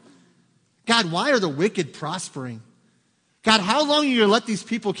you? God, why are the wicked prospering? God, how long are you going to let these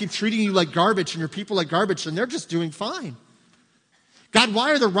people keep treating you like garbage and your people like garbage and they're just doing fine? God,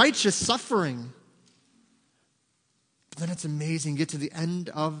 why are the righteous suffering? But then it's amazing. Get to the end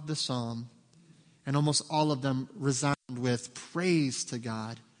of the psalm and almost all of them resound with praise to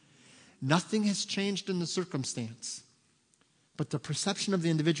God. Nothing has changed in the circumstance. But the perception of the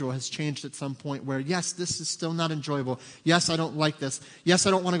individual has changed at some point where, yes, this is still not enjoyable. Yes, I don't like this. Yes,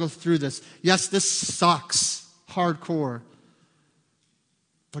 I don't want to go through this. Yes, this sucks hardcore.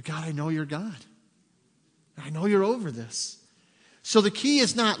 But God, I know you're God. I know you're over this. So the key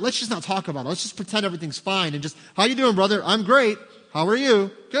is not, let's just not talk about it. Let's just pretend everything's fine and just, how you doing, brother? I'm great. How are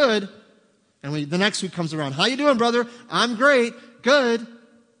you? Good. And the next week comes around. How you doing, brother? I'm great. Good.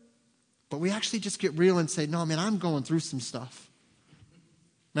 But we actually just get real and say, no, man, I'm going through some stuff.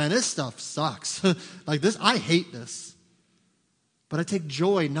 Man, this stuff sucks. Like this, I hate this. But I take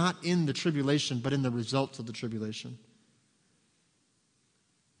joy not in the tribulation, but in the results of the tribulation.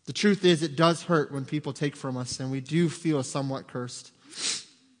 The truth is, it does hurt when people take from us, and we do feel somewhat cursed.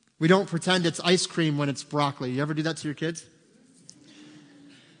 We don't pretend it's ice cream when it's broccoli. You ever do that to your kids?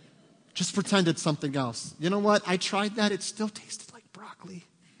 Just pretend it's something else. You know what? I tried that. It still tasted like broccoli.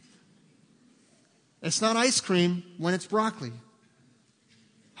 It's not ice cream when it's broccoli.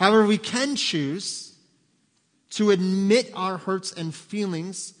 However, we can choose to admit our hurts and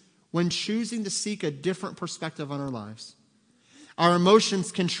feelings when choosing to seek a different perspective on our lives. Our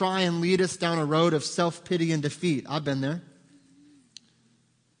emotions can try and lead us down a road of self-pity and defeat. I've been there.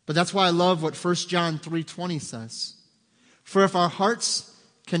 But that's why I love what 1 John 3:20 says. For if our hearts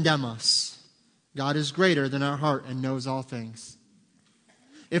condemn us, God is greater than our heart and knows all things.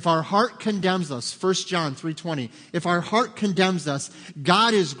 If our heart condemns us, 1 John 3:20, if our heart condemns us,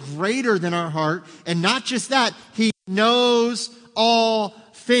 God is greater than our heart, and not just that, He knows all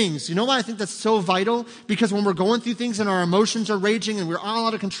things. You know why I think that's so vital? Because when we're going through things and our emotions are raging and we're all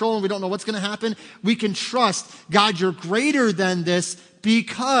out of control and we don't know what's going to happen, we can trust, God, you're greater than this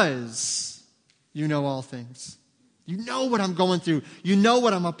because you know all things. You know what I'm going through. You know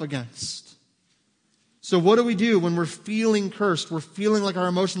what I'm up against. So what do we do when we're feeling cursed? We're feeling like our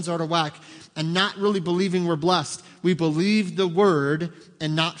emotions are out of whack and not really believing we're blessed. We believe the word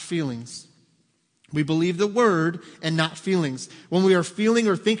and not feelings. We believe the word and not feelings. When we are feeling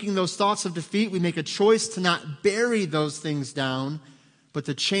or thinking those thoughts of defeat, we make a choice to not bury those things down, but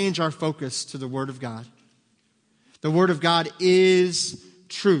to change our focus to the word of God. The word of God is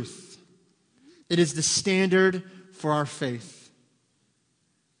truth. It is the standard for our faith.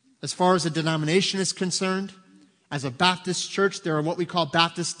 As far as a denomination is concerned, as a Baptist church, there are what we call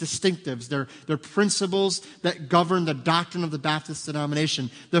Baptist distinctives. They're principles that govern the doctrine of the Baptist denomination.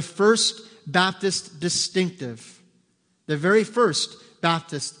 The first Baptist distinctive, the very first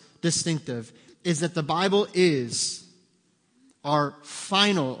Baptist distinctive, is that the Bible is our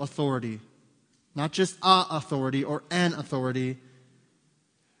final authority. Not just a authority or an authority,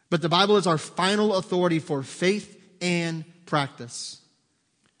 but the Bible is our final authority for faith and practice.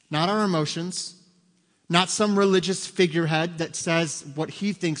 Not our emotions, not some religious figurehead that says what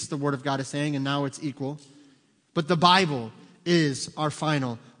he thinks the Word of God is saying and now it's equal. But the Bible is our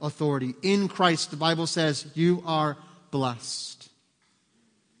final authority. In Christ, the Bible says, you are blessed.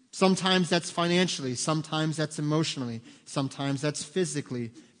 Sometimes that's financially, sometimes that's emotionally, sometimes that's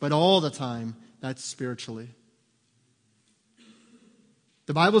physically, but all the time, that's spiritually.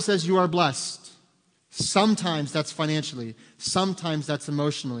 The Bible says you are blessed. Sometimes that's financially, sometimes that's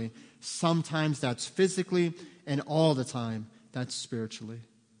emotionally, sometimes that's physically, and all the time that's spiritually.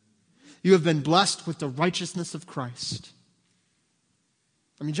 You have been blessed with the righteousness of Christ.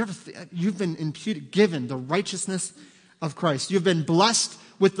 I mean, you've been given the righteousness of Christ. You've been blessed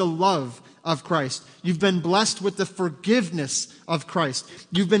with the love of Christ. You've been blessed with the forgiveness of Christ.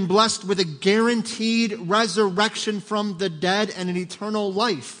 You've been blessed with a guaranteed resurrection from the dead and an eternal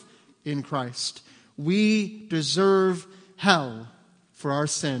life in Christ. We deserve hell for our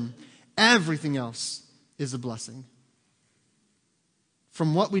sin. Everything else is a blessing.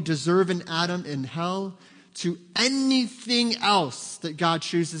 From what we deserve in Adam in hell to anything else that God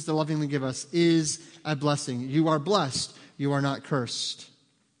chooses to lovingly give us is a blessing. You are blessed. You are not cursed.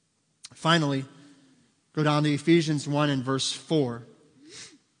 Finally, go down to Ephesians 1 and verse 4.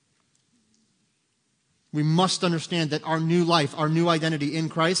 We must understand that our new life, our new identity in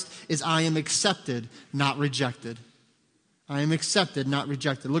Christ is I am accepted, not rejected. I am accepted, not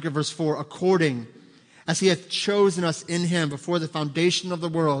rejected. Look at verse 4. According as he hath chosen us in him before the foundation of the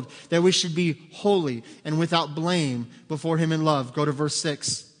world, that we should be holy and without blame before him in love. Go to verse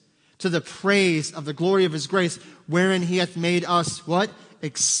 6. To the praise of the glory of his grace, wherein he hath made us, what?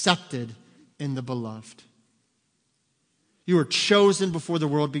 Accepted in the beloved. You were chosen before the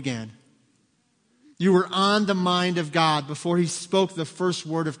world began. You were on the mind of God before he spoke the first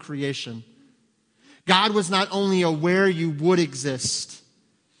word of creation. God was not only aware you would exist,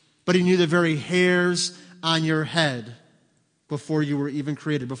 but he knew the very hairs on your head before you were even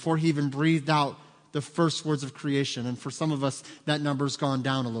created, before he even breathed out the first words of creation. And for some of us, that number's gone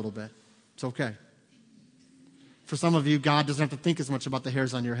down a little bit. It's okay. For some of you, God doesn't have to think as much about the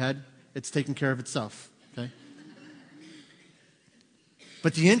hairs on your head. It's taken care of itself. Okay?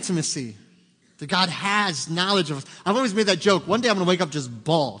 But the intimacy that God has knowledge of us. I've always made that joke. One day I'm going to wake up just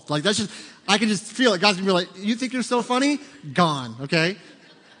bald. Like that's just, I can just feel it. God's going to be like, you think you're so funny? Gone, okay?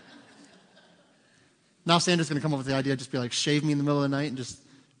 Now Sandra's going to come up with the idea, just be like, shave me in the middle of the night and just,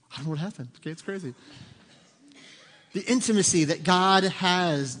 I don't know what happened. Okay, it's crazy. The intimacy that God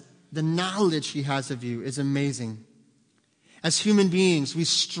has, the knowledge he has of you is amazing. As human beings, we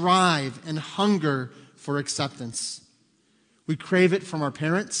strive and hunger for acceptance. We crave it from our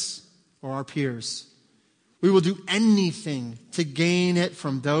parents or our peers. We will do anything to gain it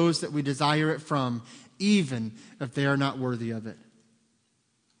from those that we desire it from, even if they are not worthy of it.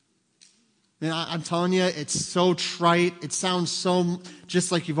 And I'm telling you, it's so trite. It sounds so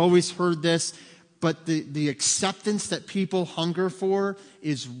just like you've always heard this, but the acceptance that people hunger for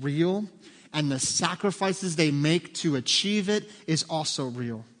is real, and the sacrifices they make to achieve it is also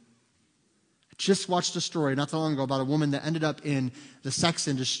real. I just watched a story not that long ago about a woman that ended up in the sex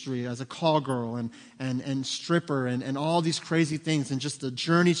industry as a call girl and stripper and all these crazy things, and just the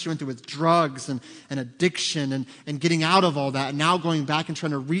journey she went through with drugs and addiction and getting out of all that, and now going back and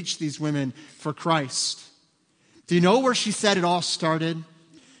trying to reach these women for Christ. Do you know where she said it all started?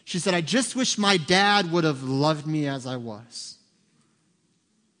 She said, I just wish my dad would have loved me as I was.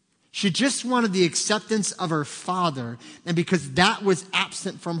 She just wanted the acceptance of her father, and because that was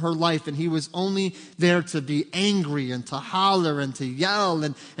absent from her life, and he was only there to be angry and to holler and to yell,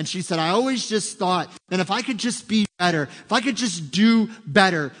 and she said, I always just thought, and if I could just be better, if I could just do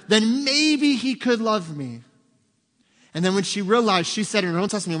better, then maybe he could love me. And then when she realized, she said in her own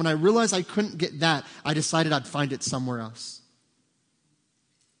testimony, when I realized I couldn't get that, I decided I'd find it somewhere else.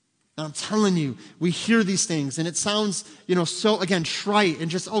 And I'm telling you, we hear these things, and it sounds, so, again, trite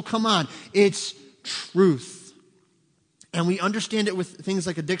and just, oh, come on. It's truth. And we understand it with things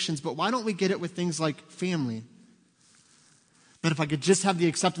like addictions, but why don't we get it with things like family? That if I could just have the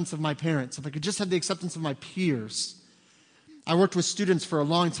acceptance of my parents, if I could just have the acceptance of my peers. I worked with students for a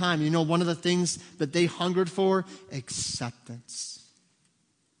long time. One of the things that they hungered for? Acceptance.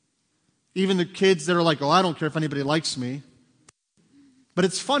 Even the kids that are like, oh, I don't care if anybody likes me. But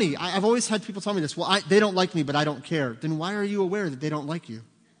it's funny. I've always had people tell me this. Well, they don't like me, but I don't care. Then why are you aware that they don't like you?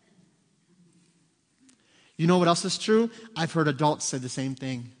 You know what else is true? I've heard adults say the same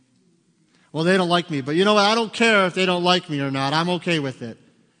thing. Well, they don't like me, but you know what? I don't care if they don't like me or not. I'm okay with it.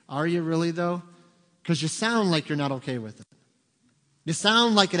 Are you really, though? Because you sound like you're not okay with it. You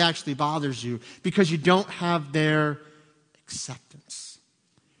sound like it actually bothers you because you don't have their acceptance.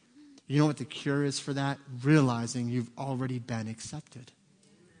 You know what the cure is for that? Realizing you've already been accepted.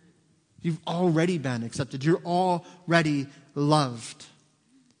 You've already been accepted. You're already loved.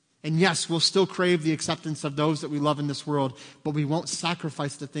 And yes, we'll still crave the acceptance of those that we love in this world, but we won't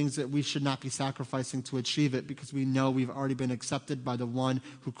sacrifice the things that we should not be sacrificing to achieve it because we know we've already been accepted by the one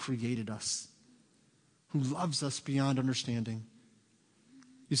who created us, who loves us beyond understanding.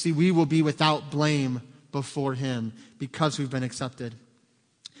 You see, we will be without blame before him because we've been accepted.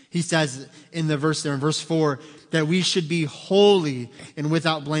 He says in the verse there, in verse 4, that we should be holy and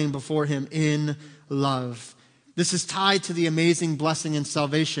without blame before him in love. This is tied to the amazing blessing and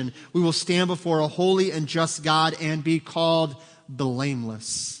salvation. We will stand before a holy and just God and be called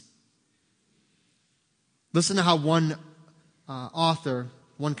blameless. Listen to how one author,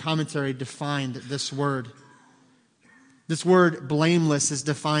 one commentary defined this word. This word blameless is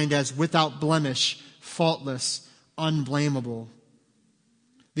defined as without blemish, faultless, unblameable.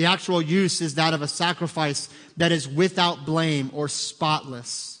 The actual use is that of a sacrifice that is without blame or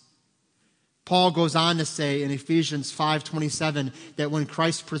spotless. Paul goes on to say in Ephesians 5:27 that when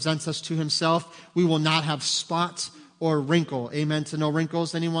Christ presents us to himself, we will not have spot or wrinkle. Amen to no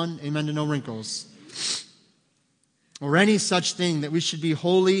wrinkles, anyone? Amen to no wrinkles. Or any such thing, that we should be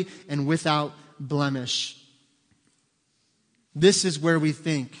holy and without blemish. This is where we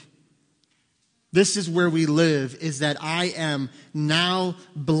think. This is where we live, is that I am now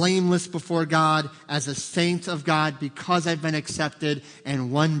blameless before God as a saint of God because I've been accepted,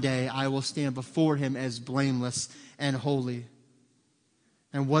 and one day I will stand before him as blameless and holy.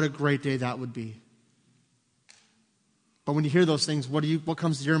 And what a great day that would be. But when you hear those things, what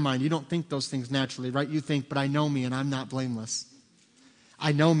comes to your mind? You don't think those things naturally, right? You think, but I know me and I'm not blameless.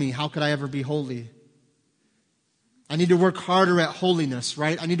 I know me. How could I ever be holy? I need to work harder at holiness,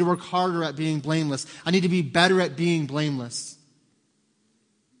 right? I need to work harder at being blameless. I need to be better at being blameless.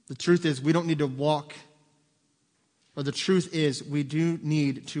 The truth is, we don't need to walk, or the truth is, we do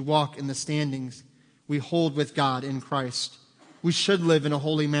need to walk in the standings we hold with God in Christ. We should live in a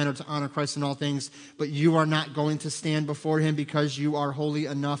holy manner to honor Christ in all things, but you are not going to stand before him because you are holy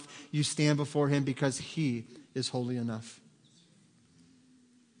enough. You stand before him because he is holy enough.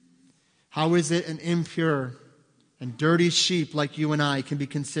 How is it an impure and dirty sheep like you and I can be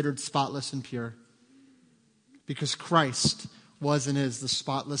considered spotless and pure? Because Christ was and is the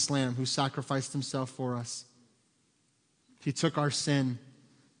spotless Lamb who sacrificed himself for us. He took our sin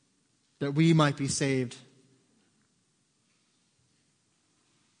that we might be saved.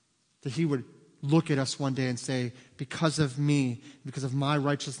 That he would look at us one day and say, because of me, because of my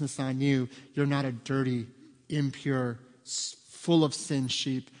righteousness on you, you're not a dirty, impure, full of sin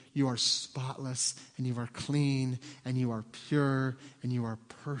sheep. You are spotless, and you are clean, and you are pure, and you are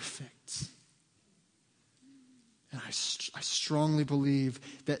perfect. And I strongly believe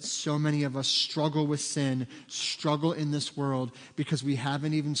that so many of us struggle with sin, struggle in this world, because we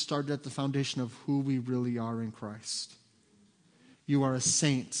haven't even started at the foundation of who we really are in Christ. You are a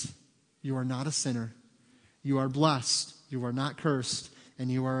saint. You are not a sinner. You are blessed. You are not cursed. And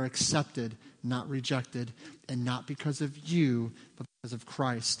you are accepted, not rejected. And not because of you, but because of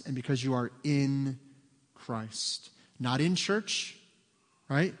Christ. And because you are in Christ. Not in church,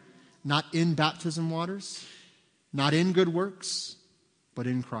 right? Not in baptism waters. Not in good works, but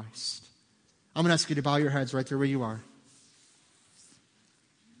in Christ. I'm going to ask you to bow your heads right there where you are.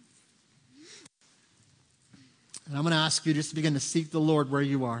 And I'm going to ask you just to begin to seek the Lord where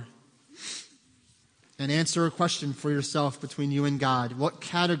you are. And answer a question for yourself between you and God. What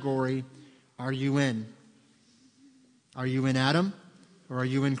category are you in? Are you in Adam or are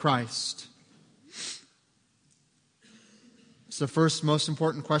you in Christ? It's the first most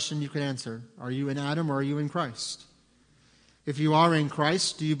important question you can answer. Are you in Adam or are you in Christ? If you are in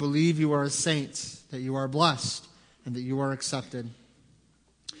Christ, do you believe you are a saint, that you are blessed, and that you are accepted?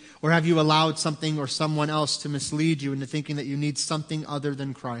 Or have you allowed something or someone else to mislead you into thinking that you need something other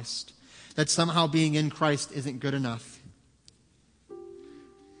than Christ? That somehow being in Christ isn't good enough?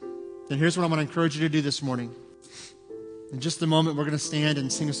 Then here's what I want to encourage you to do this morning. In just a moment, we're going to stand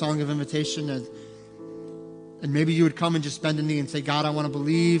and sing a song of invitation. And maybe you would come and just bend a knee and say, God, I want to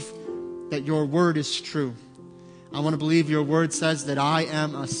believe that your word is true. I want to believe your word says that I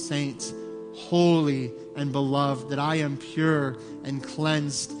am a saint, holy and beloved, that I am pure and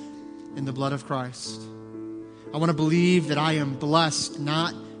cleansed in the blood of Christ. I want to believe that I am blessed,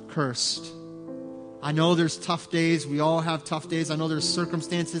 not cursed. I know there's tough days. We all have tough days. I know there's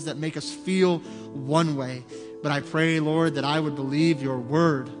circumstances that make us feel one way. But I pray, Lord, that I would believe your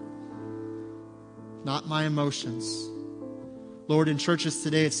word, not my emotions. Lord, in churches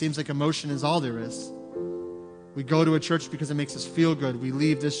today, it seems like emotion is all there is. We go to a church because it makes us feel good. We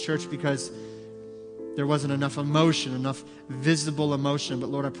leave this church because there wasn't enough emotion, enough visible emotion. But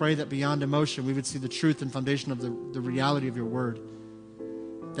Lord, I pray that beyond emotion, we would see the truth and foundation of the reality of your word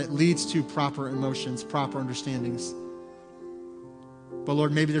that leads to proper emotions, proper understandings. But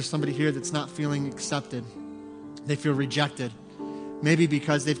Lord, maybe there's somebody here that's not feeling accepted. They feel rejected. Maybe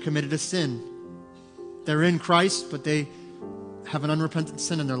because they've committed a sin. They're in Christ, but they have an unrepentant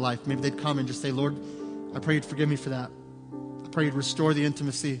sin in their life. Maybe they'd come and just say, Lord, I pray you'd forgive me for that. I pray you'd restore the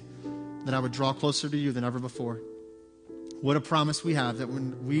intimacy, that I would draw closer to you than ever before. What a promise we have that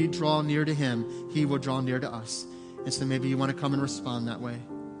when we draw near to him, he will draw near to us. And so maybe you want to come and respond that way.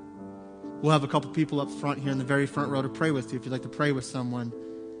 We'll have a couple people up front here in the very front row to pray with you if you'd like to pray with someone.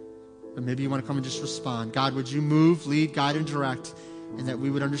 But maybe you want to come and just respond. God, would you move, lead, guide, and direct, and that we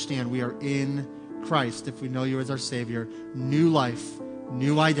would understand we are in Christ if we know you as our Savior. New life,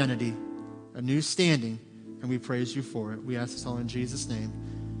 new identity, a new standing, and we praise you for it. We ask this all in Jesus' name.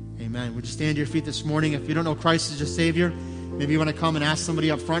 Amen. Would you stand to your feet this morning? If you don't know Christ as your Savior, maybe you want to come and ask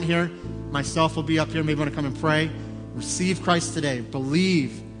somebody up front here. Myself will be up here. Maybe you want to come and pray. Receive Christ today.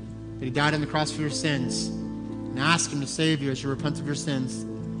 Believe that he died on the cross for your sins, and ask him to save you as you repent of your sins.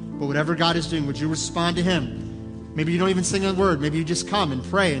 But whatever God is doing, would you respond to him? Maybe you don't even sing a word. Maybe you just come and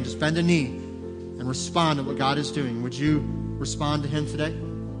pray and just bend a knee and respond to what God is doing. Would you respond to him today?